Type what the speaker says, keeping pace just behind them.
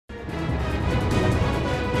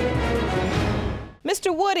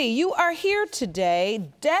Mr. Woody, you are here today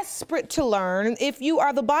desperate to learn if you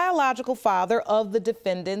are the biological father of the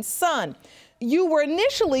defendant's son. You were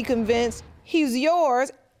initially convinced he's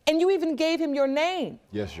yours, and you even gave him your name.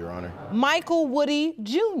 Yes, Your Honor. Michael Woody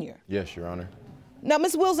Jr. Yes, Your Honor. Now,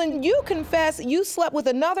 Ms. Wilson, you confess you slept with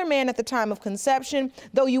another man at the time of conception,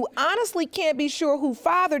 though you honestly can't be sure who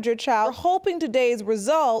fathered your child, hoping today's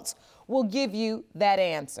results will give you that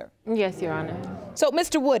answer. Yes, Your Honor. So,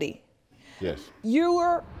 Mr. Woody. Yes. You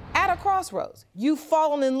were at a crossroads. You've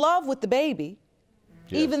fallen in love with the baby,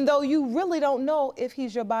 Yes. even though you really don't know if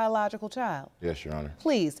he's your biological child. Yes, Your Honor.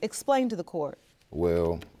 Please explain to the court.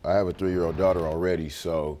 Well, I have a 3-year-old daughter already,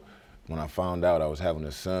 so when I found out I was having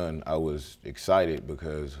a son, I was excited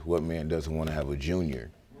because what man doesn't want to have a junior,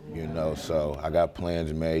 you know? So I got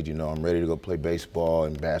plans made, you know, I'm ready to go play baseball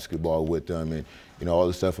and basketball with them and, you know, all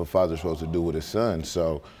the stuff a father's supposed to do with a son.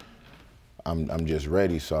 So I'm just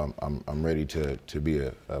ready, so I'm ready to be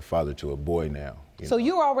a father to a boy now. So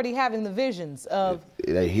you're already having the visions of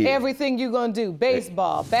everything you're gonna do,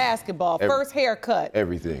 baseball, basketball, first haircut.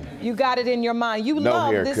 Everything. You got it in your mind. You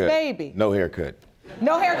love this baby. No haircut.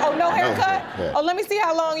 No hair, oh, no haircut? Yeah. Oh, let me see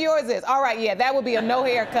how long yours is. All right, yeah, that would be a no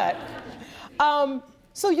haircut.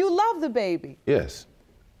 So you love the baby? Yes,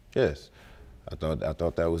 yes. I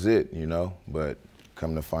thought that was it, you know, but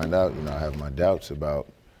come to find out, you know, I have my doubts about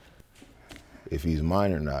if he's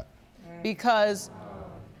mine or not. Because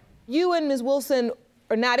you and Ms. Wilson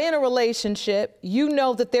are not in a relationship. You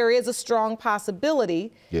know that there is a strong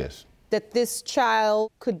possibility Yes. that this child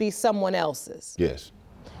could be someone else's. Yes.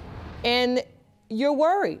 And you're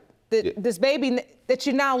worried that this baby that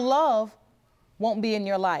you now love won't be in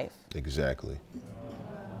your life. Exactly.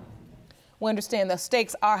 We understand the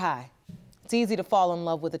stakes are high. It's easy to fall in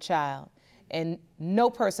love with a child. And no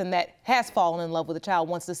person that has fallen in love with a child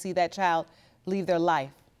wants to see that child leave their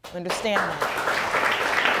life. Understand that?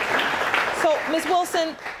 So, Ms.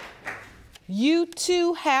 Wilson, you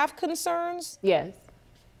too have concerns? Yes.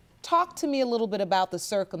 Talk to me a little bit about the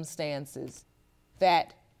circumstances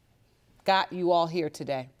that got you all here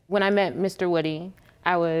today. When I met Mr. Woody,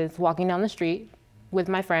 I was walking down the street with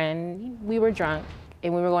my friend. We were drunk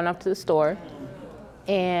and we were going up to the store.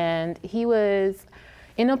 And he was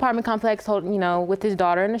in an apartment complex holding, you know, with his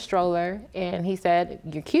daughter in a stroller. And he said,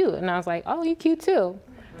 "You're cute." And I was like, "Oh, you're cute too."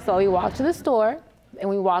 So we walked to the store and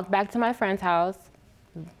we walked back to my friend's house.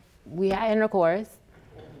 We had intercourse.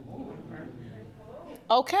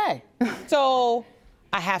 Okay, so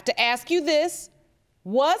I have to ask you this.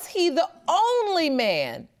 Was he the only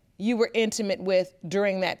man you were intimate with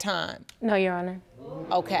during that time? No, Your Honor.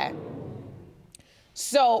 Okay.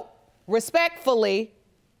 So, respectfully,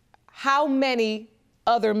 how many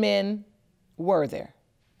other men were there?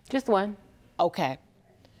 Just one. Okay.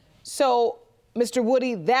 So, Mr.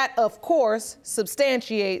 Woody, that of course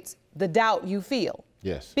substantiates the doubt you feel.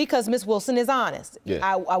 Yes. Because Ms. Wilson is honest. Yes.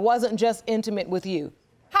 I wasn't just intimate with you.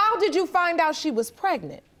 How did you find out she was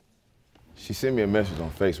pregnant? She sent me a message on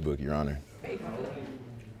Facebook, Your Honor.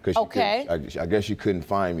 Okay. I guess she couldn't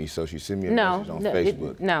find me, so she sent me a message on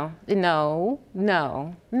Facebook. No.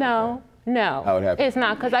 How it happened? It's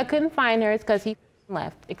not because I couldn't find her. It's because he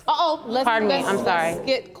left. Pardon me. I'm sorry. Let's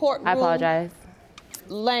get courtroom I apologize.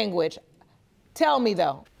 language. Tell me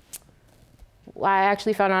though. Well, I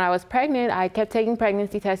actually found out I was pregnant. I kept taking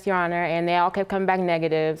pregnancy tests, Your Honor, and they all kept coming back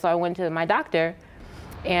negative. So I went to my doctor,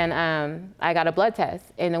 and I got a blood test.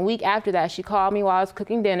 And a week after that, she called me while I was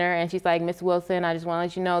cooking dinner, and she's like, "Miss Wilson, I just want to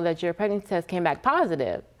let you know that your pregnancy test came back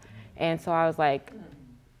positive." And so I was like,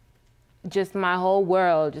 just my whole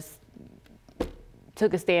world just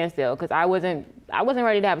took a standstill because I wasn't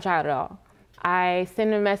ready to have a child at all. I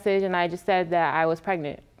sent a message and I just said that I was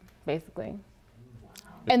pregnant, basically.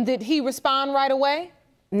 And did he respond right away?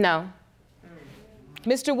 No.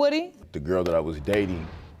 Mr. Woody? The girl that I was dating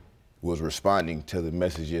was responding to the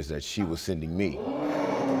messages that she was sending me.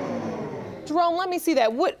 Jerome, let me see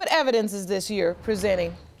that. What evidence is this you're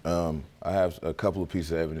presenting? I have a couple of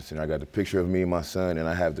pieces of evidence, and I got the picture of me and my son, and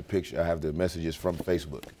I have the messages from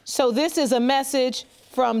Facebook. So this is a message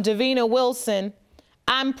from Davina Wilson.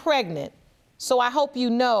 "I'm pregnant, so I hope you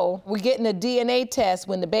know we're getting a DNA test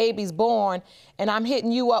when the baby's born, and I'm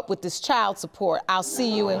hitting you up with this child support. I'll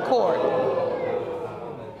see you in court."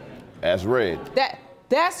 As read.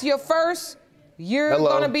 That's your first, you're Hello.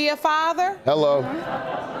 gonna be a father? Hello.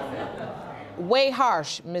 Way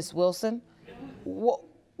harsh, Miss Wilson.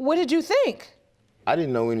 What did you think? I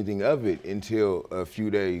didn't know anything of it until a few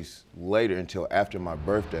days later, until after my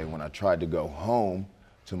birthday, when I tried to go home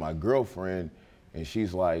to my girlfriend, and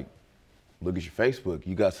she's like, look at your Facebook.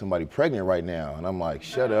 You got somebody pregnant right now. And I'm like,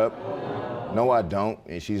 shut up. No, I don't.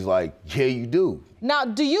 And she's like, yeah, you do. Now,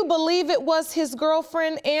 do you believe it was his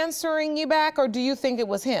girlfriend answering you back, or do you think it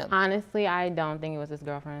was him? Honestly, I don't think it was his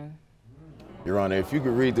girlfriend. Your Honor, if you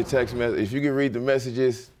could read the text message, if you could read the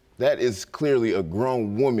messages, that is clearly a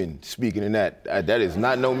grown woman speaking in that. That is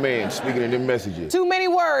not no man speaking in them messages. Too many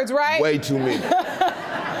words, right? Way too many.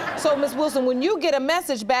 So, Ms. Wilson, when you get a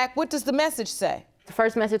message back, what does the message say? The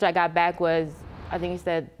first message I got back was, I think he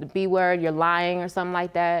said the B word, you're lying or something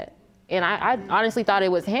like that. And I honestly thought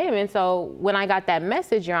it was him. And so when I got that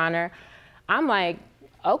message, Your Honor, I'm like,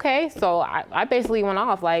 okay. So I basically went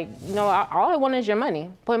off like, you know, all I want is your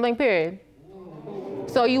money, point blank period.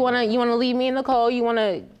 So you wanna leave me in the cold, you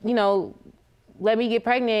wanna, you know, let me get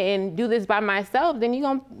pregnant and do this by myself, then you're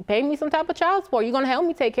gonna pay me some type of child support. You're gonna help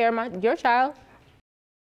me take care of your child.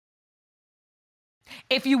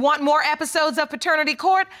 If you want more episodes of Paternity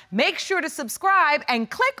Court, make sure to subscribe and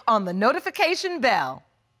click on the notification bell.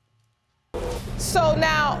 So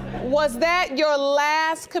now, was that your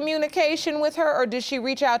last communication with her, or did she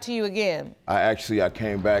reach out to you again? I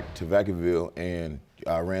came back to Vacaville and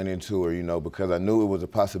I ran into her, you know, because I knew it was a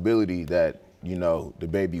possibility that, you know, the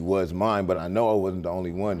baby was mine, but I know I wasn't the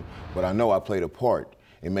only one, but I know I played a part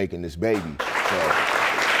in making this baby. So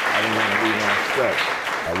I didn't want to leave her unstuck.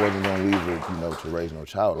 I wasn't going to leave her, you know, to raise no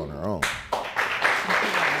child on her own.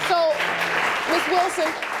 So, Ms.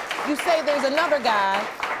 Wilson, you say there's another guy.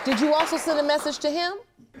 Did you also send a message to him?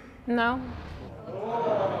 No.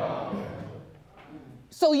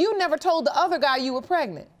 So you never told the other guy you were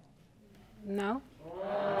pregnant? No.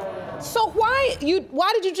 So why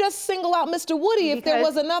did you just single out Mr. Woody if there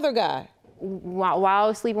was another guy? While I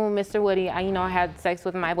was sleeping with Mr. Woody, I had sex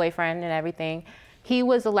with my boyfriend and everything. He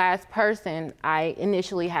was the last person I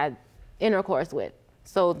initially had intercourse with.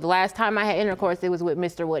 So the last time I had intercourse, it was with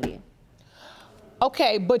Mr. Woody.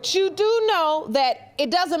 Okay, but you do know that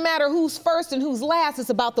it doesn't matter who's first and who's last,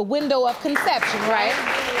 it's about the window of conception, right?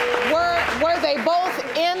 Were they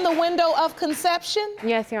both in the window of conception?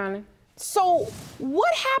 Yes, Your Honor. So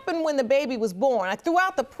what happened when the baby was born? Like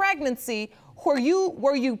throughout the pregnancy, were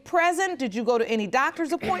you present? Did you go to any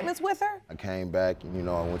doctor's appointments with her? I came back and, you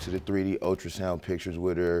know, I went to the 3D ultrasound pictures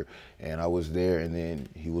with her and I was there, and then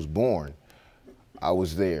he was born. I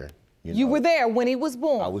was there. You were there when he was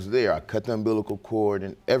born? I was there. I cut the umbilical cord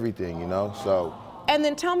and everything, you know, so. And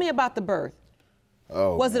then tell me about the birth.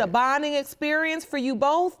 Oh, was it a bonding experience for you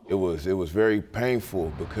both? It was very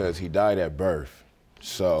painful because he died at birth.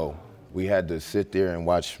 So we had to sit there and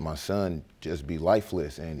watch my son just be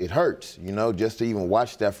lifeless, and it hurts, you know, just to even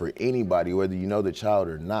watch that for anybody, whether you know the child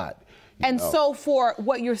or not. And so for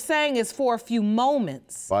what you're saying is for a few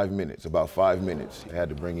moments. 5 minutes, about 5 minutes. I had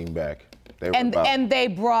to bring him back. And they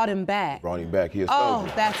brought him back. Brought him back. He a soldier.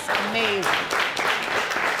 Oh, that's amazing.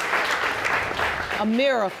 A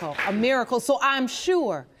miracle, a miracle. So I'm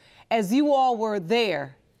sure as you all were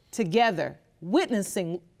there together,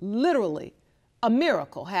 witnessing literally a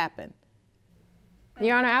miracle happen.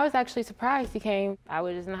 Your Honor, I was actually surprised he came. I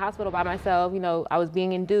was just in the hospital by myself. You know, I was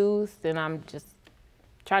being induced, and I'm just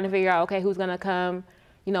trying to figure out, okay, who's gonna come,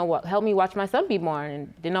 you know, help me watch my son be born,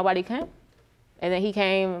 and did nobody come? And then he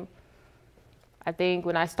came, I think,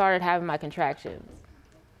 when I started having my contractions.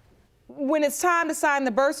 When it's time to sign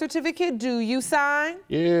the birth certificate, do you sign?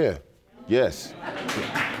 Yeah, yes,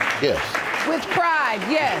 yes. With pride,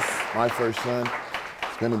 yes. My first son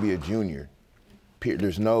is gonna be a junior.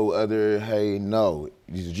 There's no other, hey, no,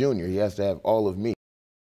 he's a junior. He has to have all of me.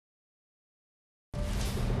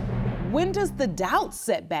 When does the doubt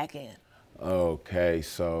set back in? Okay,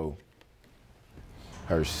 so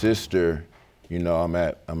her sister, you know, I'm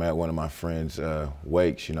at one of my friends'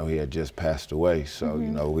 wakes. You know, he had just passed away, so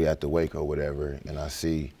you know, we at the wake or whatever, and I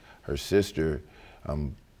see her sister.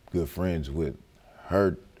 I'm good friends with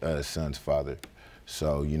her son's father,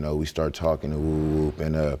 so you know, we start talking and whoop,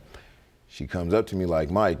 and she comes up to me like,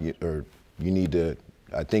 Mike, you need to.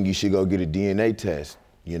 I think you should go get a DNA test.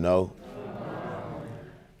 You know.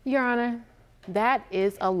 Your Honor, that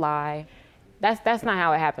is a lie. That's not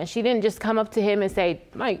how it happened. She didn't just come up to him and say,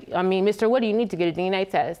 Mr. Woody, you need to get a DNA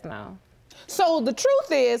test. No. So the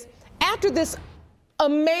truth is, after this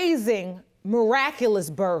amazing, miraculous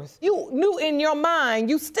birth, you knew in your mind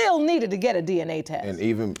you still needed to get a DNA test. And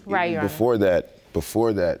even Your before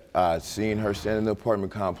that, I seen her stand in the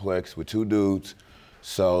apartment complex with 2 dudes.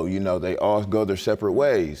 So, you know, they all go their separate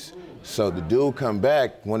ways. So the dude come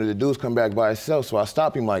back, one of the dudes come back by himself. So I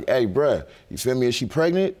stop him like, hey, bruh, you feel me? Is she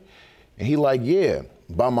pregnant? And he like, yeah,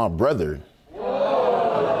 by my brother.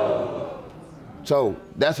 So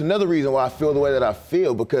that's another reason why I feel the way that I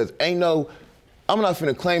feel, because I I'm not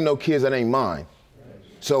finna claim no kids that ain't mine.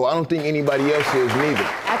 So I don't think anybody else is neither.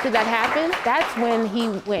 After that happened, that's when he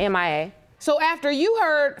went MIA. So after you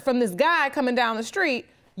heard from this guy coming down the street,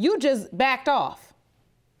 you just backed off.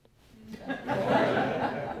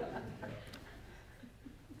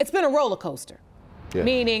 It's been a roller coaster,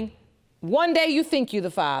 meaning one day you think you're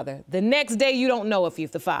the father, the next day you don't know if you're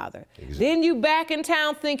the father. Exactly. Then you back in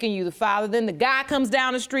town thinking you're the father, then the guy comes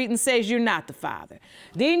down the street and says you're not the father.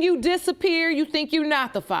 Then you disappear, you think you're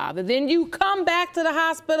not the father. Then you come back to the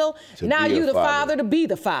hospital, now you're the father to be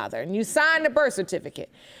the father, and you sign the birth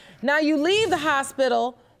certificate. Now you leave the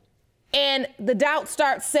hospital and the doubt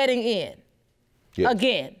starts setting in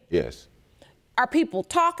again. Yes. Are people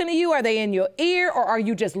talking to you? Are they in your ear? Or are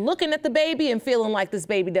you just looking at the baby and feeling like this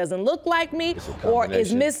baby doesn't look like me? Or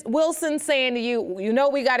is Miss Wilson saying to you, you know,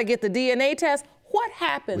 we got to get the DNA test? What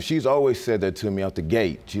happened? Well, she's always said that to me out the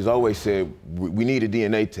gate. She's always said, we need a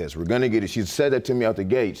DNA test. We're going to get it. She's said that to me out the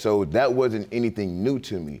gate. So that wasn't anything new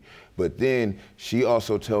to me. But then she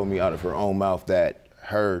also told me out of her own mouth that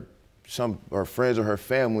her friends or her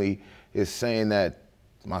family is saying that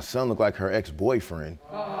my son looked like her ex-boyfriend.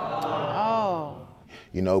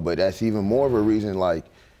 You know, but that's even more of a reason, like.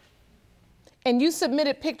 And you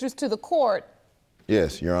submitted pictures to the court.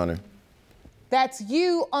 Yes, Your Honor. That's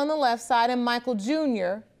you on the left side and Michael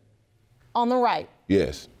Jr. on the right.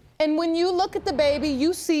 Yes. And when you look at the baby,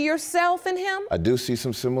 you see yourself in him? I do see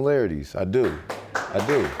some similarities. I do. I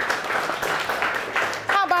do.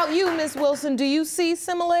 How about you, Miss Wilson? Do you see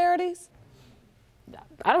similarities?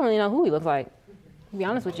 I don't really know who he looks like, to be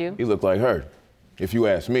honest with you. He looked like her, if you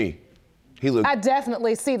ask me. I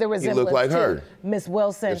definitely see the resemblance. He looked like her. Miss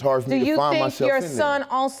Wilson. It's hard for me to find myself in there. Do you think your son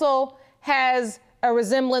also has a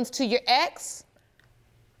resemblance to your ex?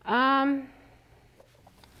 No.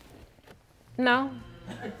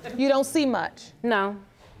 You don't see much? No.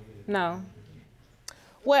 No.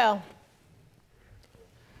 Well,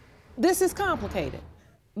 this is complicated.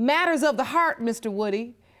 Matters of the heart, Mr.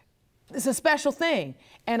 Woody. It's a special thing.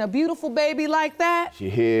 And a beautiful baby like that,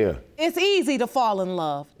 it's easy to fall in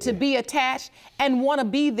love, to be attached and want to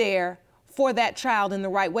be there for that child in the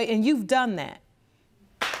right way. And you've done that.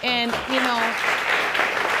 And, you know,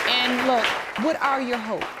 and look, what are your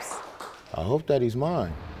hopes? I hope that he's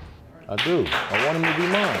mine. I do. I want him to be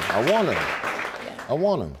mine. I want him. I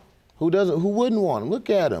want him. Who wouldn't want him?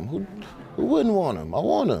 Look at him. Who wouldn't want him? I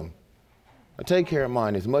want him. I take care of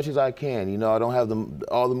mine as much as I can. You know, I don't have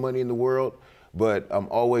all the money in the world, but I'm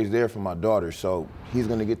always there for my daughter. So he's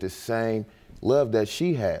gonna get the same love that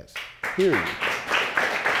she has, period.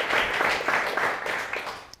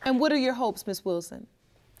 And what are your hopes, Miss Wilson?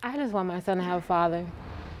 I just want my son to have a father.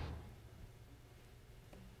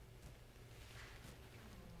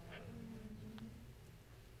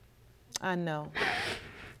 I know.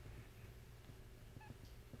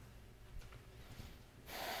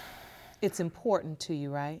 It's important to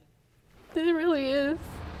you, right? It really is.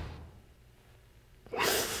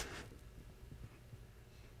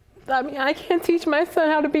 I mean, I can't teach my son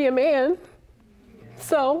how to be a man,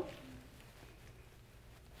 so.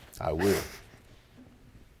 I will.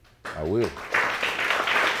 I will.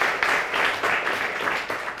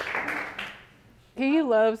 He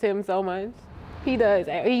loves him so much. He does.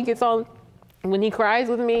 He gets on, when he cries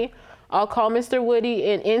with me, I'll call Mr.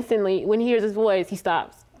 Woody, and instantly, when he hears his voice, he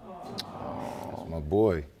stops. It's my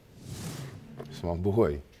boy. It's my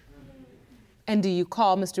boy. And do you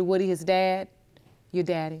call Mr. Woody his dad? Your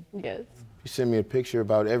daddy? Yes. He send me a picture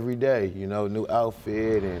about every day, you know, new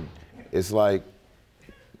outfit, and it's like,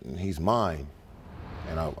 he's mine.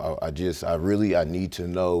 And I need to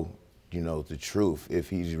know, you know, the truth, if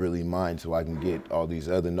he's really mine, so I can get all these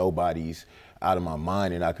other nobodies out of my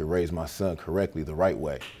mind and I could raise my son correctly, the right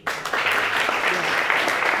way.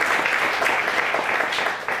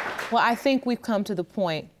 Well, I think we've come to the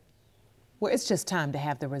point where it's just time to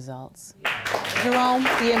have the results. Jerome,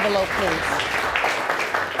 the envelope, please.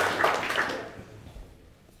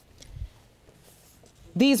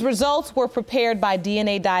 These results were prepared by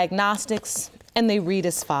DNA Diagnostics, and they read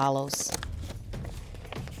as follows.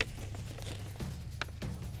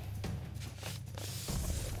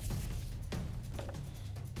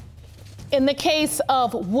 In the case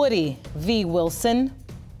of Woody V. Wilson,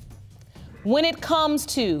 when it comes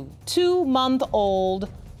to 2-month-old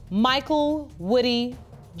Michael Woody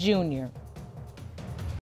Jr.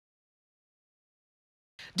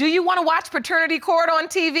 Do you want to watch Paternity Court on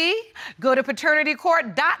TV? Go to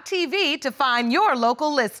paternitycourt.tv to find your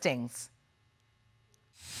local listings.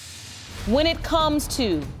 When it comes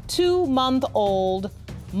to 2-month-old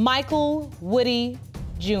Michael Woody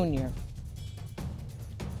Jr.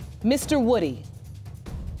 Mr. Woody,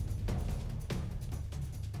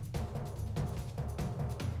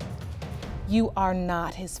 You are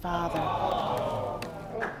not his father.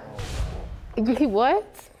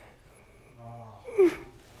 What?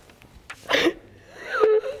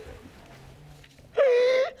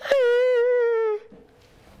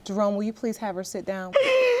 Jerome, will you please have her sit down?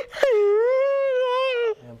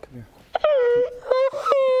 Ma'am, come here.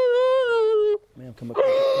 Ma'am, come up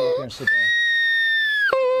here and sit down.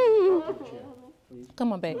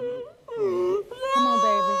 Come on, baby. Come on,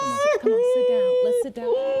 baby. Come on, sit down. Let's sit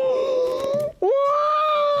down.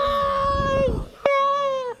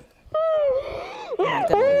 Oh my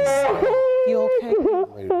goodness. You okay?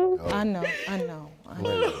 I know.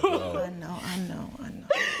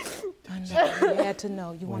 You had to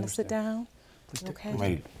know. You want to sit down?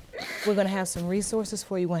 Okay. We're going to have some resources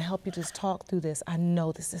for you. We're going to help you just talk through this. I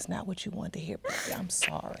know this is not what you wanted to hear, baby. I'm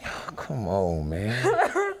sorry. Come on, man.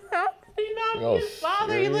 He's not his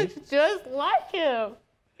father. He looks just like him.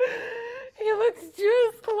 He looks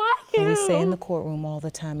just like him. We say in the courtroom all the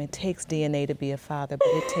time, it takes DNA to be a father, but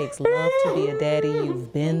it takes love to be a daddy.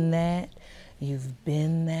 You've been that. You've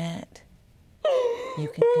been that. You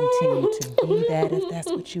can continue to be that if that's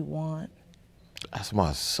what you want. That's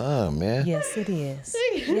my son, man. Yes, it is.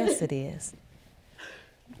 Yes, it is.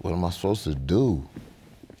 What am I supposed to do?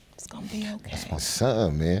 It's gonna be okay. That's my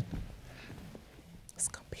son, man. It's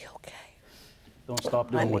gonna be okay. Don't stop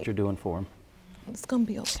doing what you're doing for him. It's gonna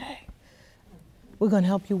be okay. We're gonna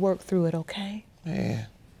help you work through it, okay? Man.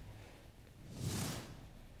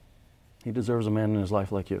 He deserves a man in his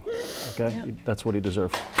life like you, okay? Yep. That's what he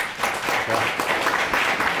deserves. Okay?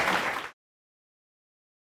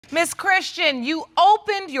 Miss Christian, you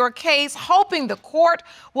opened your case hoping the court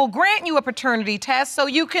will grant you a paternity test so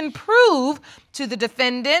you can prove to the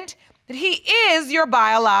defendant that he is your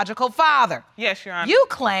biological father. Yes, Your Honor. You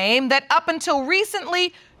claim that up until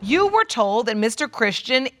recently, you were told that Mr.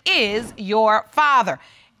 Christian is your father,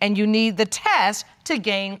 and you need the test to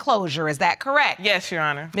gain closure. Is that correct? Yes, Your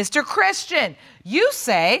Honor. Mr. Christian, you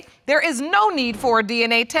say there is no need for a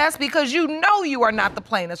DNA test because you know you are not the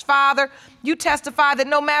plaintiff's father. You testify that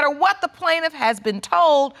no matter what the plaintiff has been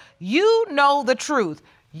told, you know the truth.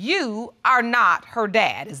 You are not her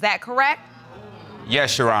dad. Is that correct?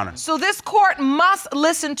 Yes, Your Honor. So this court must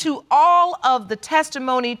listen to all of the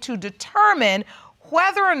testimony to determine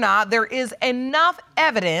whether or not there is enough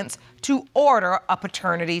evidence to order a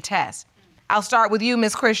paternity test. I'll start with you,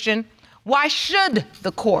 Ms. Christian. Why should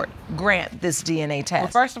the court grant this DNA test?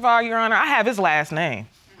 Well, first of all, Your Honor, I have his last name.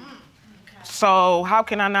 So how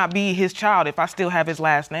can I not be his child if I still have his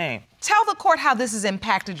last name? Tell the court how this has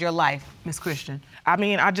impacted your life, Ms. Christian. I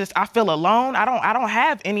mean, I feel alone. I don't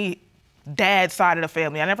have any dad side of the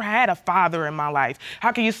family. I never had a father in my life.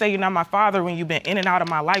 How can you say you're not my father when you've been in and out of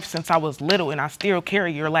my life since I was little and I still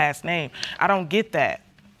carry your last name? I don't get that.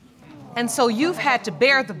 And so you've had to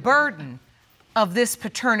bear the burden of this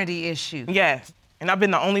paternity issue. Yes, and I've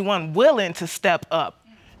been the only one willing to step up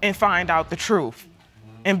and find out the truth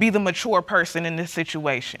and be the mature person in this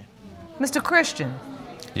situation. Mr. Christian.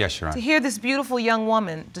 Yes, Your Honor. To hear this beautiful young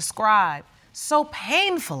woman describe so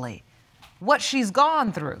painfully what she's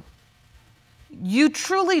gone through, you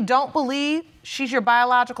truly don't believe she's your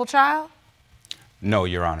biological child? No,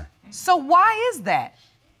 Your Honor. So why is that?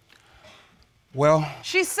 Well,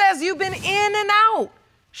 she says you've been in and out.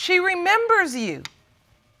 She remembers you,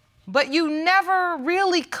 but you never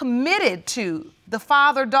really committed to the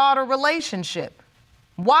father-daughter relationship.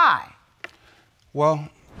 Why? Well,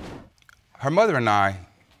 her mother and I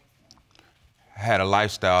had a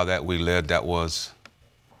lifestyle that we lived that was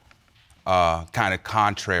kind of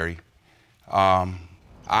contrary.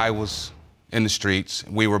 I was in the streets.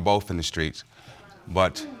 We were both in the streets,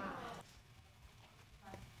 but...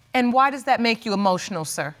 And why does that make you emotional,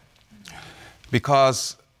 sir?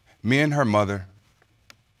 Because me and her mother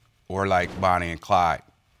were like Bonnie and Clyde.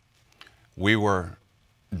 We were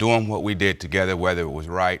doing what we did together, whether it was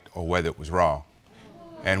right or whether it was wrong.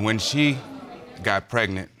 And when she got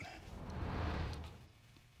pregnant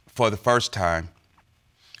for the first time,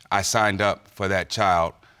 I signed up for that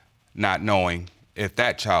child not knowing if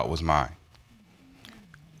that child was mine.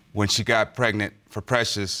 When she got pregnant for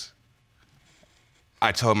Precious,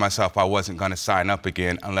 I told myself I wasn't going to sign up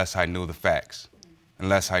again unless I knew the facts,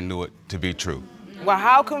 unless I knew it to be true. Well,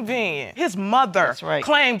 how convenient. His mother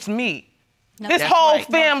claims me. No, his whole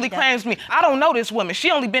family claims me. I don't know this woman. She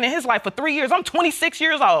only been in his life for 3 years. I'm 26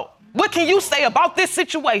 years old. What can you say about this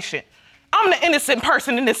situation? I'm the innocent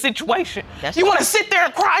person in this situation. You want to sit there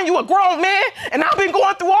and cry and you a grown man and I've been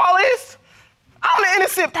going through all this? I'm the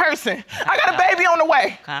innocent person. I got a baby on the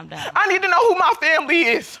way. Calm down. I need to know who my family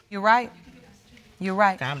is. You're right. You're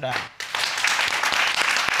right. Calm down.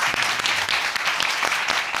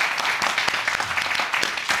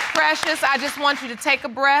 Precious, I just want you to take a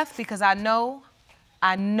breath because I know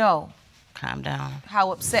Calm down.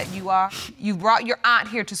 how upset you are. You brought your aunt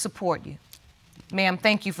here to support you. Ma'am,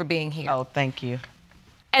 thank you for being here. Oh, thank you.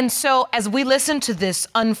 And so as we listen to this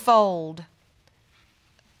unfold,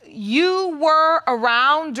 you were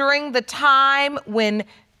around during the time when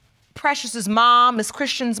Precious's mom, Miss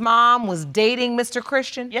Christian's mom, was dating Mr.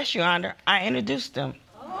 Christian? Yes, Your Honor. I introduced them.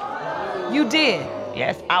 You did?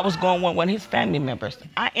 Yes, I was going with one of his family members.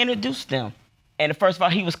 I introduced them. And first of all,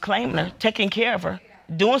 he was claiming her, taking care of her,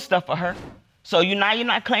 doing stuff for her. So you're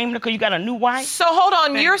not claiming her because you got a new wife? So hold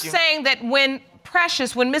on, Thank you're you. saying that when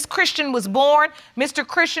Miss Christian was born, Mr.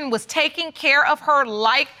 Christian was taking care of her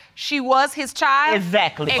like she was his child?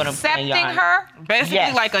 Exactly what I'm saying, Your Accepting Honor. her? Basically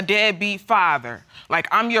Yes. like a deadbeat father. Like,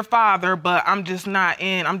 I'm your father, but I'm just in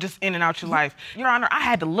and out your life. Your Honor, I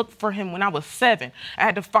had to look for him when I was 7. I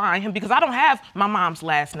had to find him because I don't have my mom's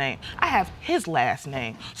last name. I have his last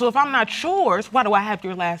name. So if I'm not yours, why do I have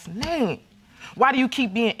your last name? Why do you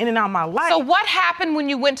keep being in and out of my life? So what happened when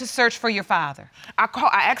you went to search for your father? I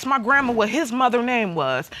asked my grandma what his mother's name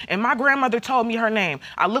was, and my grandmother told me her name.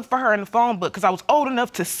 I looked for her in the phone book because I was old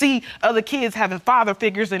enough to see other kids having father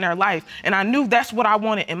figures in their life, and I knew that's what I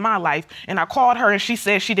wanted in my life, and I called her, and she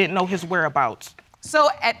said she didn't know his whereabouts. So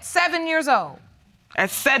at 7 years old,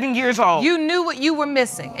 At 7 years old. you knew what you were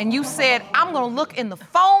missing, and you said, I'm gonna look in the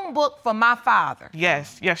phone book for my father.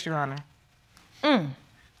 Yes, Your Honor.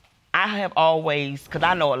 I have always, because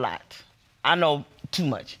I know a lot. I know too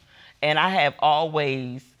much. And I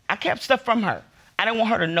kept stuff from her. I didn't want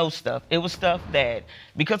her to know stuff. It was stuff that,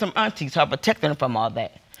 because I'm auntie, so I protected her from all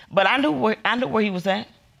that. But I knew where he was at.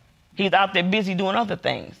 He's out there busy doing other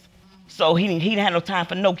things. So he didn't have no time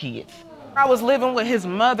for no kids. I was living with his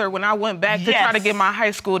mother when I went back to try to get my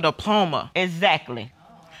high school diploma. Exactly.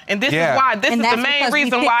 And this Yeah. is why, this is the main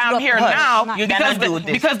reason why I'm here now, You got nothing to do with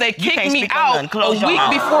this. because they You kicked can't me speak on out nothing. Close a your week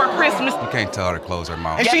mouth. before Christmas. You can't tell her to close her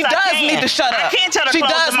mouth. And Yes, she I does can. need to shut up. I can't tell her to She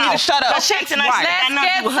close does her need to mouth. shut up. But she tonight, Right. got Let's nothing to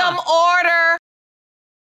get do with her. some order.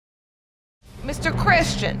 Mr.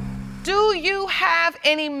 Christian, do you have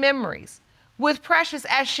any memories with Precious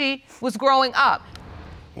as she was growing up?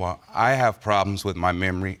 Well, I have problems with my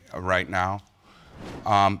memory right now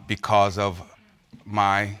because of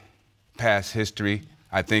my past history.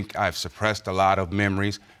 I think I've suppressed a lot of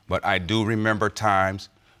memories, but I do remember times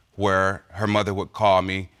where her mother would call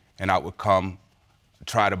me and I would come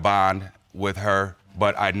try to bond with her,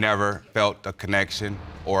 but I never felt a connection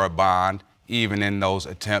or a bond, even in those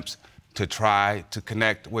attempts to try to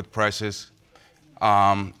connect with Precious.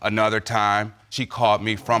 Another time, she called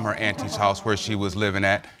me from her auntie's house where she was living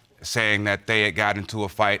at, saying that they had got into a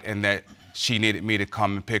fight and that she needed me to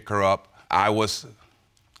come and pick her up. I was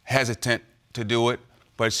hesitant to do it,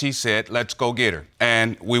 but she said, let's go get her.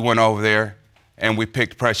 And we went over there and we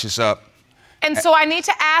picked Precious up. And so I need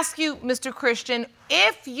to ask you, Mr. Christian,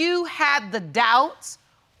 if you had the doubts,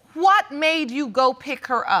 what made you go pick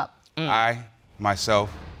her up? I,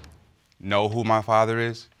 myself, know who my father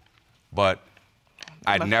is, but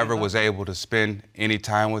I never was able to spend any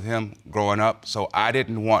time with him growing up, so I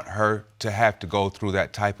didn't want her to have to go through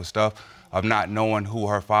that type of stuff of not knowing who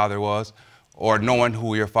her father was or knowing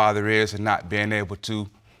who your father is and not being able to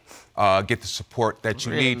get the support that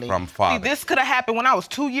you need from father. See, this could have happened when I was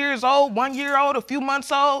 2 years old, 1 year old, a few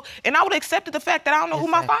months old, and I would have accepted the fact that I don't know who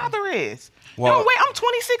my father is. Well, no, wait, I'm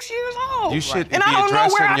 26 years old. You should and be I don't know where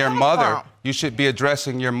addressing I your come mother. from. You should be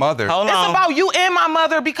addressing your mother. Hold It's on. about you and my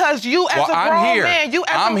mother because you as a I'm grown here. man, you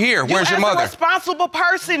as I'm here. Where's your mother? a responsible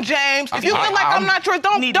person, James. If you feel like I'm not yours,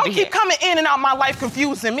 don't need to be keep here. coming in and out my life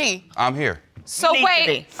confusing me. I'm here. So Need to wait,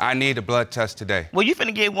 be. I need a blood test today. Well, you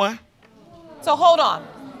finna get one. so hold on.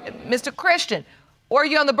 Mr. Christian, were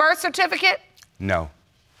you on the birth certificate? No.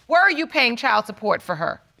 Were you paying child support for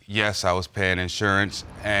her? Yes, I was paying insurance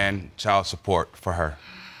and child support for her.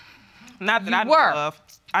 Not that You I were. know of.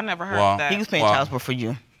 I never heard Well, of that. He was paying Well- child support for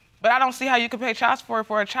you. But I don't see how you could pay child support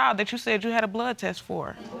for a child that you said you had a blood test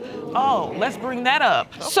for. Oh, let's bring that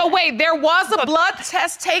up. So wait, there was a blood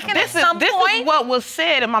test taken at some This point? is what was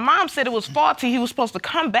said, and my mom said it was faulty. He was supposed to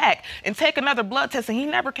come back and take another blood test, and he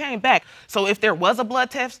never came back. So if there was a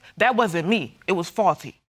blood test, that wasn't me. It was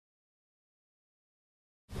faulty.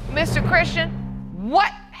 Mr. Christian,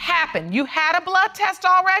 what happened? You had a blood test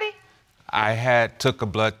already? I took a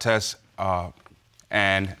blood test,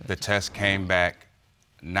 and the test came back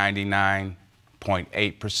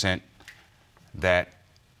 99.8% that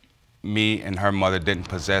me and her mother didn't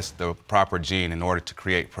possess the proper gene in order to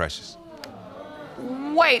create Precious.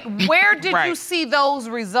 Wait, where did you Right. see those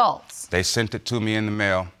results? They sent it to me in the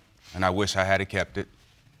mail, and I wish I had kept it.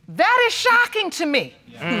 That is shocking to me.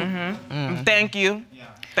 Thank you.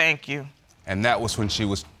 Thank you. And that was when she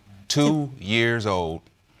was 2 years old.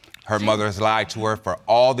 Her mother has lied to her for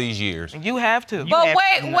all these years. You have to. But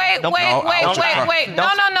wait. No, no.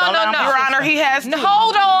 Your Honor, he has to.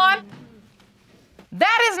 Hold on.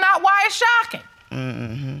 That is not why it's shocking.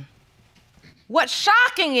 Mm-hmm. What's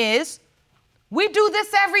shocking is we do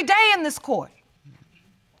this every day in this court.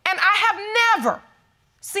 And I have never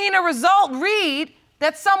seen a result read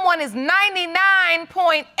that someone is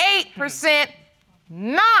 99.8%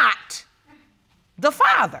 not the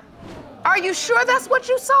father. Are you sure that's what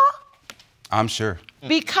you saw? I'm sure.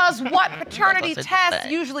 Because what paternity tests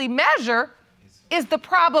usually measure is the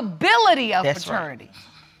probability of paternity.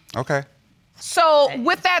 Right. Okay. So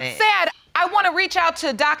with that said, I want to reach out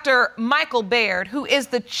to Dr. Michael Baird, who is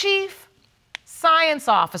the Chief Science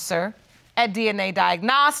Officer at DNA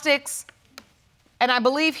Diagnostics. And I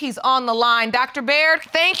believe he's on the line. Dr. Baird,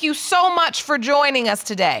 thank you so much for joining us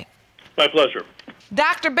today. My pleasure.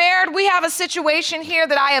 Dr. Baird, we have a situation here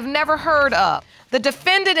that I have never heard of. The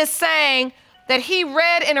defendant is saying that he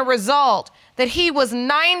read in a result that he was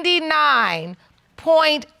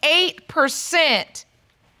 99.8%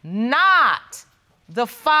 not the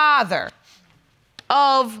father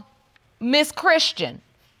of Miss Christian.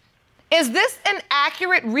 Is this an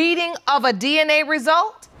accurate reading of a DNA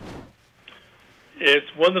result? It's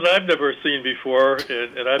one that I've never seen before,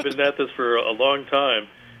 and I've been at this for a long time.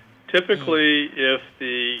 Typically, if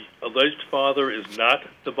the alleged father is not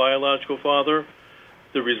the biological father,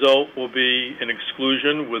 the result will be an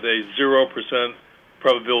exclusion with a 0%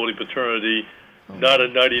 probability paternity, not a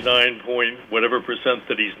 99 point whatever percent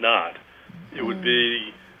that he's not. It would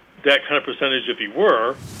be that kind of percentage if he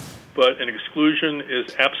were, but an exclusion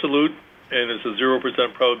is absolute and it's a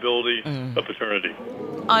 0% probability of paternity.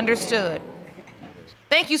 Understood.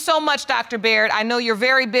 Thank you so much, Dr. Baird. I know you're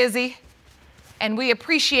very busy, and we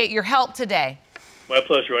appreciate your help today. My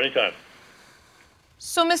pleasure, anytime.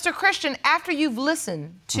 So, Mr. Christian, after you've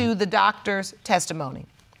listened to the doctor's testimony,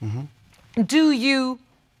 do you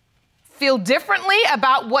feel differently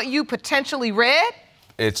about what you potentially read?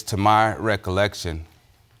 It's to my recollection,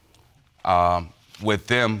 with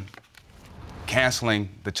them canceling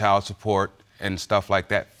the child support and stuff like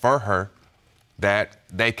that for her, that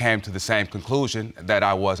they came to the same conclusion that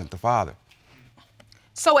I wasn't the father.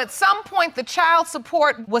 So at some point, the child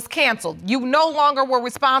support was canceled. You no longer were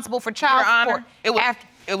responsible for child support.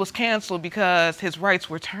 It was canceled because his rights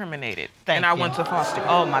were terminated. And I went to foster care.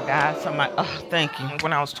 Oh my God, thank you.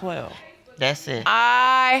 When I was 12. That's it.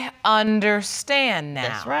 I understand now.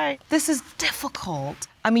 That's right. This is difficult.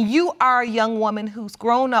 I mean, you are a young woman who's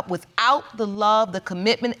grown up without the love, the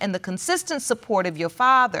commitment, and the consistent support of your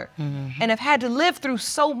father, and have had to live through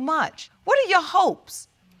so much. What are your hopes?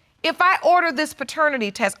 If I order this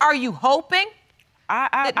paternity test, are you hoping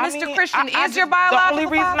that Mr. Christian is your biological father? The only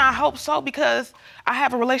reason I hope so because I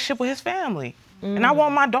have a relationship with his family. And I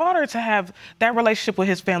want my daughter to have that relationship with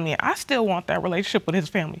his family. I still want that relationship with his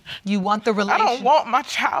family. You want the relationship? I don't want my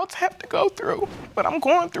child to have to go through what I'm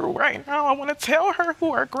going through right now. I want to tell her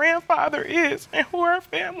who her grandfather is and who her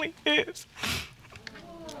family is.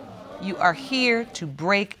 You are here to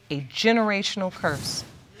break a generational curse.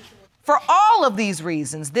 For all of these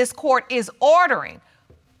reasons, this court is ordering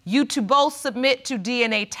you to both submit to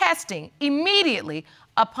DNA testing immediately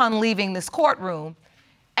upon leaving this courtroom,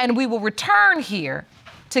 and we will return here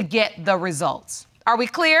to get the results. Are we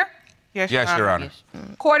clear? Yes, Your Honor.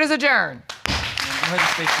 Court is adjourned. I'm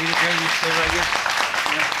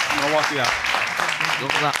gonna walk you out.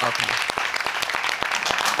 Okay.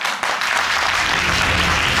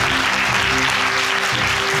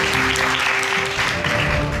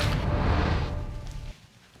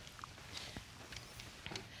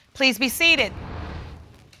 Please be seated.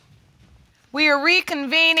 We are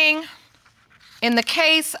reconvening in the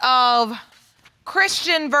case of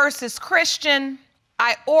Christian versus Christian.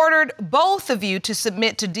 I ordered both of you to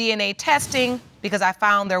submit to DNA testing because I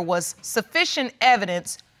found there was sufficient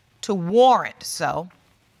evidence to warrant so.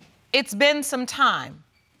 It's been some time,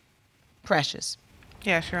 Precious.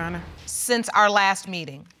 Yes, Your Honor. Since our last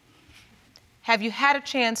meeting. Have you had a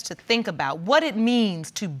chance to think about what it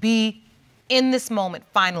means to be in this moment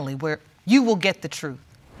finally where you will get the truth?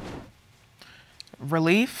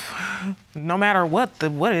 Relief? No matter what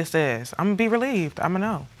it says, I'm gonna be relieved. I'm gonna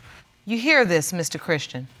know. You hear this, Mr.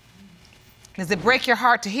 Christian. Does it break your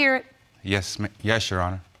heart to hear it? Yes, Your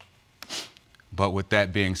Honor. But with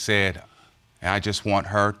that being said, I just want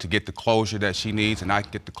her to get the closure that she needs, and I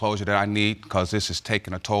get the closure that I need, because this is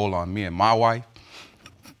taking a toll on me and my wife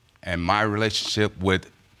and my relationship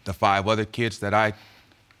with the 5 other kids that I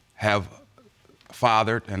have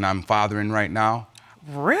fathered and I'm fathering right now.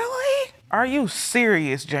 Really? Are you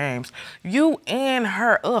serious, James? You and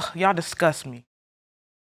her, ugh, y'all disgust me.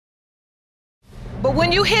 But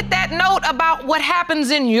when you hit that note about what happens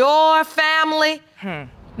in your family,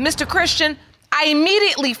 Mr. Christian, I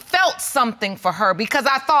immediately felt something for her because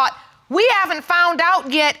I thought, we haven't found out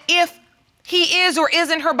yet if he is or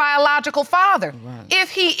isn't her biological father. Right. If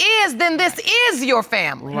he is, then this is your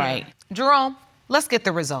family. Right. Jerome, let's get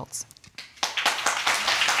the results.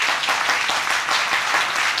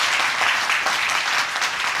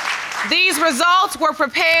 These results were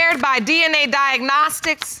prepared by DNA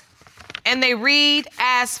Diagnostics, and they read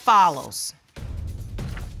as follows.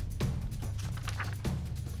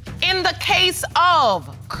 In the case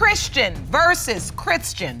of Christian versus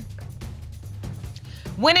Christian,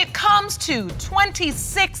 when it comes to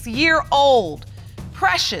 26-year-old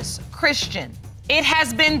Precious Christian, it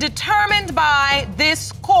has been determined by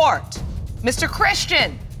this court, Mr.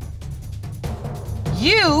 Christian,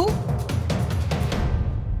 you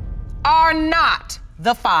are not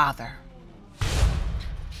the father.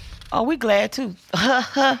 Oh, we glad too.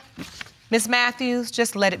 Miss Matthews,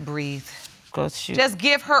 just let it breathe. Just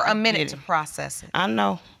give her a minute to process it. I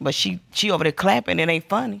know, but she over there clapping. It ain't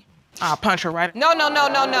funny. I'll punch her right. No.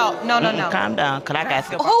 Calm down, cause I got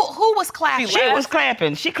some. Who was clapping? She was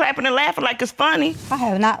clapping. She clapping and laughing like it's funny. I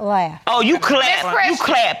have not laughed. Oh, you clap. You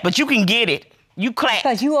clap, but you can get it. You clap.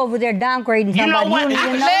 Because you over there downgrading somebody. You know what?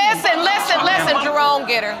 Listen, Jerome,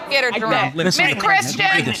 get her, Jerome. Miss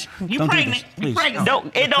Christian, you pregnant. You pregnant.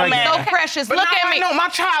 It don't matter. So Precious, But look now at me. I know my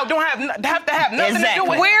child don't have to have nothing to do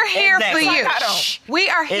with it. We're here for Exactly. you. We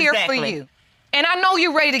are here for you. And I know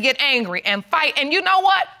you're ready to get angry and fight. And you know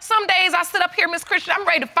what? Some days I sit up here, Miss Christian, I'm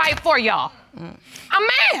ready to fight for y'all. I'm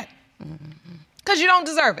mad. Because you don't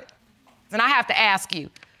deserve it. And I have to ask you,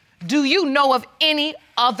 do you know of any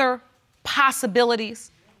other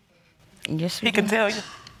possibilities? Yes, He can tell you.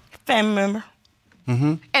 Family member.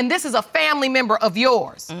 And this is a family member of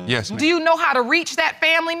yours. Yes, ma'am. Do you know how to reach that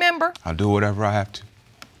family member? I'll do whatever I have to.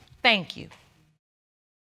 Thank you.